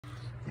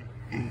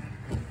Man,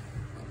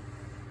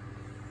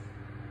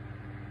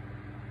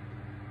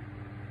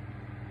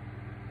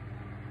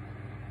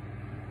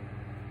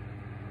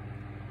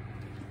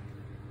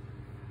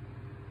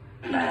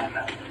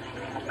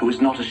 who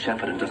is not a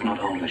shepherd and does not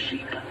own the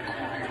sheep,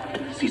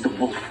 sees a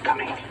wolf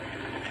coming.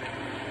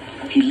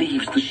 He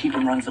leaves the sheep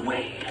and runs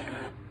away.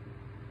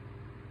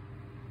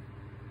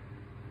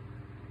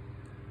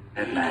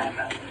 And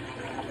man,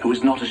 who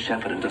is not a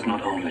shepherd and does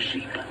not own the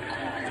sheep,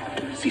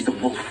 sees a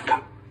wolf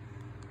come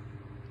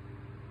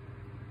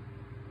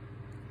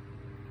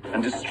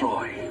and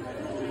destroy.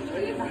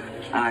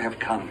 I have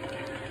come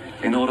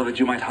in order that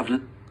you might have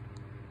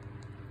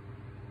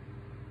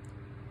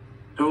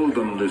told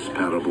them this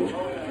parable,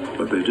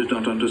 but they did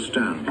not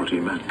understand what he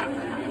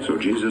meant. So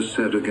Jesus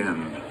said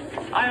again,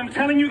 I am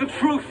telling you the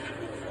truth.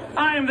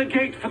 I am the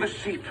gate for the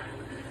sheep.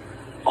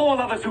 All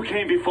others who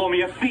came before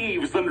me are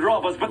thieves and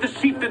robbers, but the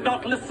sheep did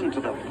not listen to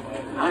them.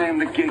 I am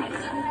the gate.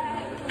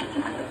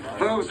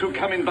 Those who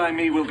come in by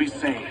me will be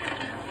saved.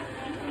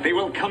 They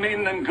will come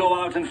in and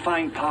go out and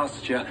find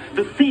pasture.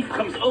 The thief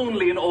comes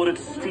only in order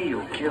to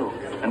steal, kill,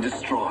 and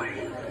destroy.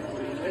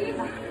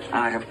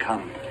 I have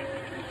come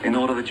in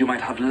order that you might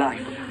have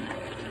life.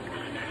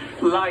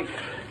 Life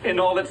in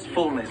all its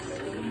fullness.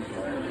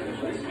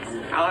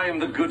 I am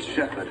the good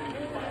shepherd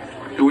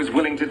who is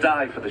willing to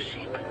die for the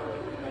sheep.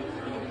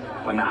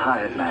 When the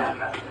hired man,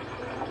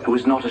 who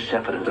is not a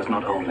shepherd and does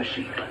not own the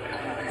sheep,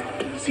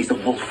 sees a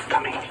wolf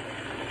coming,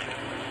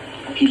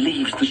 he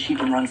leaves the sheep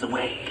and runs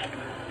away.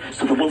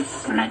 So the wolf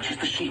snatches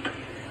the sheep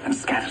and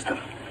scatters them.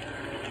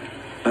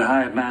 The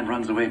hired man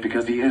runs away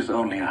because he is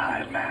only a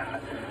hired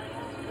man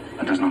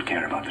and does not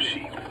care about the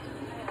sheep.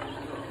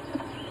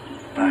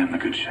 I am the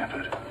good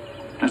shepherd.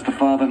 As the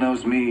Father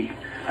knows me,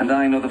 and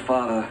I know the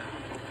Father,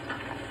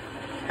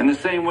 in the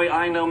same way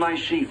I know my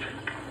sheep,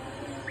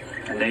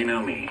 and they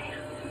know me.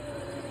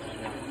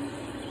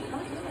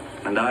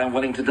 And I am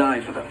willing to die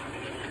for them.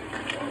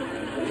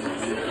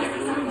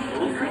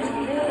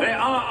 There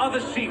are other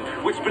sheep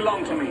which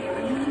belong to me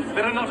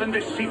that are not in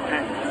this sheep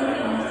pen.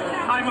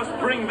 I must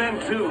bring them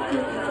too.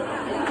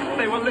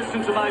 They will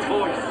listen to my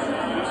voice,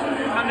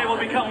 and they will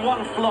become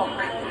one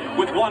flock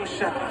with one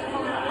shepherd.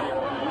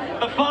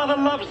 The Father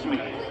loves me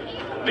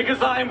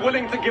because I am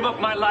willing to give up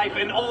my life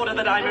in order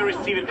that I may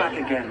receive it back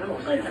again.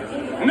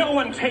 No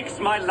one takes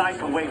my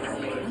life away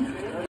from me,